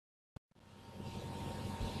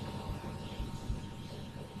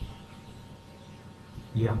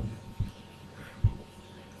Yeah,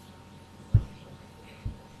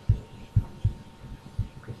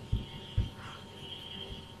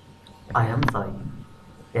 I am Sai.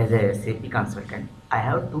 As a SAP consultant, I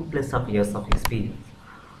have 2+ of years of experience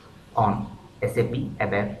on SAP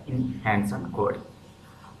ABAP in hands-on coding.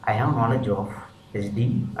 I have knowledge of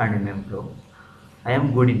SD and MM flow. I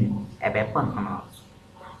am good in ABAP and HANA also.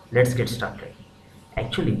 Let's get started.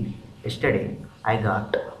 Actually, yesterday I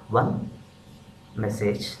got one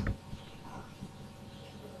message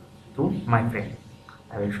to my friend.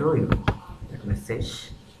 I will show you that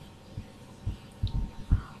message.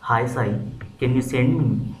 Hi Sai, can you send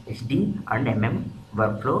me HD and MM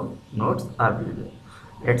workflow notes or video?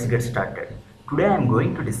 Let's get started. Today I am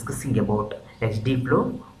going to discussing about HD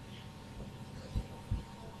flow.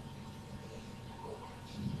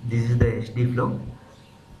 This is the HD flow.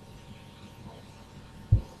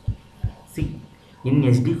 See, in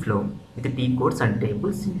SD flow with the T codes and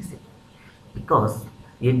tables in SAP. Because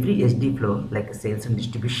every SD flow like a sales and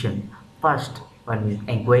distribution, first one is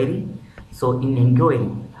inquiry. So in inquiry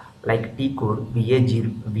like T code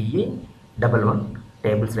VA0 VA11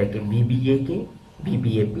 tables like a VBAK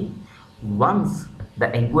VBAP. Once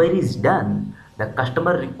the inquiry is done, the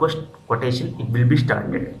customer request quotation it will be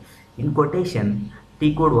started. In quotation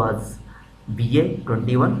T code was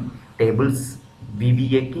VA21 tables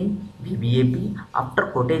VBAK, VBAP.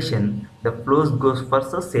 After quotation, the flows goes for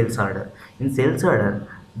the sales order. In sales order,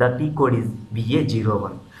 the T code is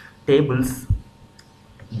VA01. Tables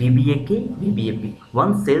VBAK, VBAP.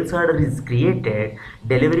 Once sales order is created,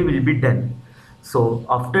 delivery will be done. So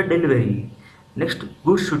after delivery, next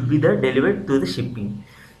goods should be the delivered to the shipping.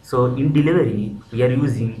 So in delivery, we are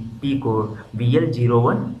using T code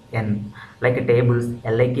VL01N like a tables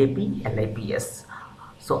LIKP, LIPS.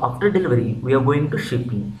 So after delivery, we are going to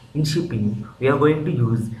shipping. In shipping, we are going to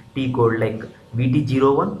use T code like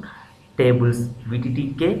VT01, tables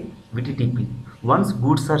VTTK, VTTP. Once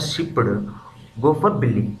goods are shipped, go for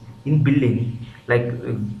billing. In billing, like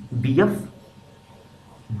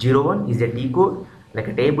BF01 is a T code like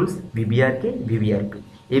a tables VBRK, VBRP.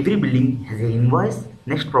 Every billing has an invoice,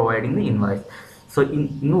 next providing the invoice. So in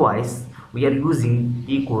invoice, we are using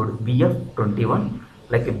T code VF21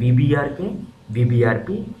 like a VBRK,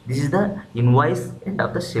 VBRP. This is the invoice end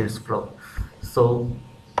of the sales flow. So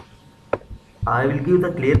I will give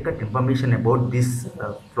the clear-cut information about this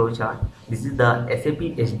flow chart. This is the SAP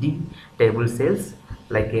SD table sales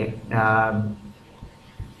like a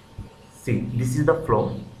see. This is the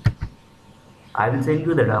flow. I will send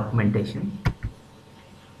you the documentation.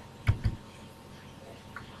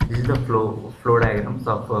 This is the flow diagrams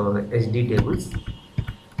of SD tables.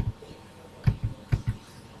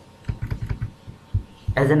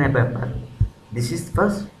 As an ABAP, this is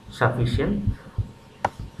first sufficient.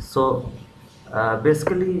 So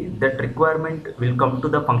basically that requirement will come to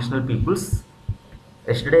the functional peoples.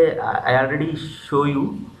 Yesterday I already show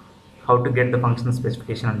you how to get the functional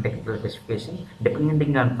specification and technical specification.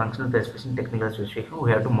 Depending on functional specification, technical specification,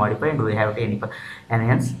 we have to modify and we have to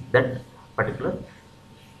enhance that particular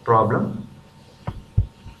problem.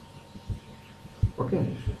 Okay.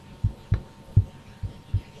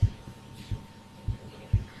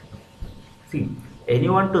 See,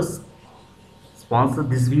 anyone to sponsor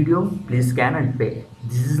this video, please scan and pay.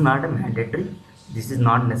 This is not a mandatory, this is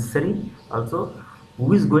not necessary. Also,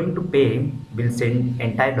 who is going to pay will send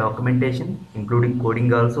entire documentation including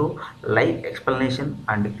coding, also live explanation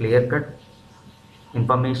and clear cut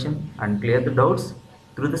information and clear the doubts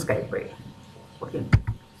through the Skype by. Okay,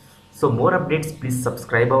 so more updates, please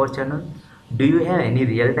subscribe our channel. Do you have any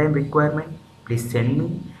real-time requirement? Please send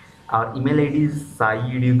me. Our email ID is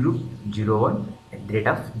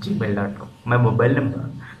saiedugroup01@gmail.com. My mobile number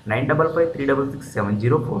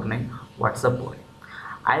 9553667049. WhatsApp only.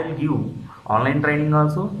 I will give online training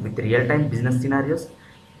also with real-time business scenarios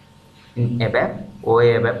in ABAP,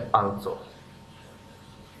 OO-ABAP also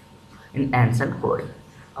in hands-on coding.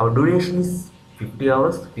 Our duration is 50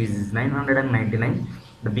 hours, fees is 999.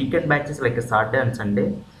 The weekend batches like a Saturday and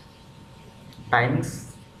Sunday. Timings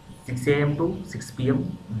 6 a.m. to 6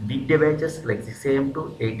 p.m. Weekday batches like 6 a.m.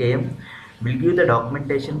 to 8 a.m. Will give the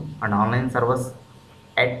documentation and online service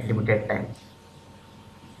at limited time.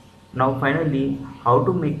 Now finally, how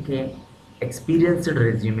to make a experienced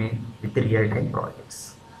resume with real-time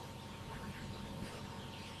projects.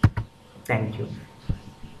 Thank you.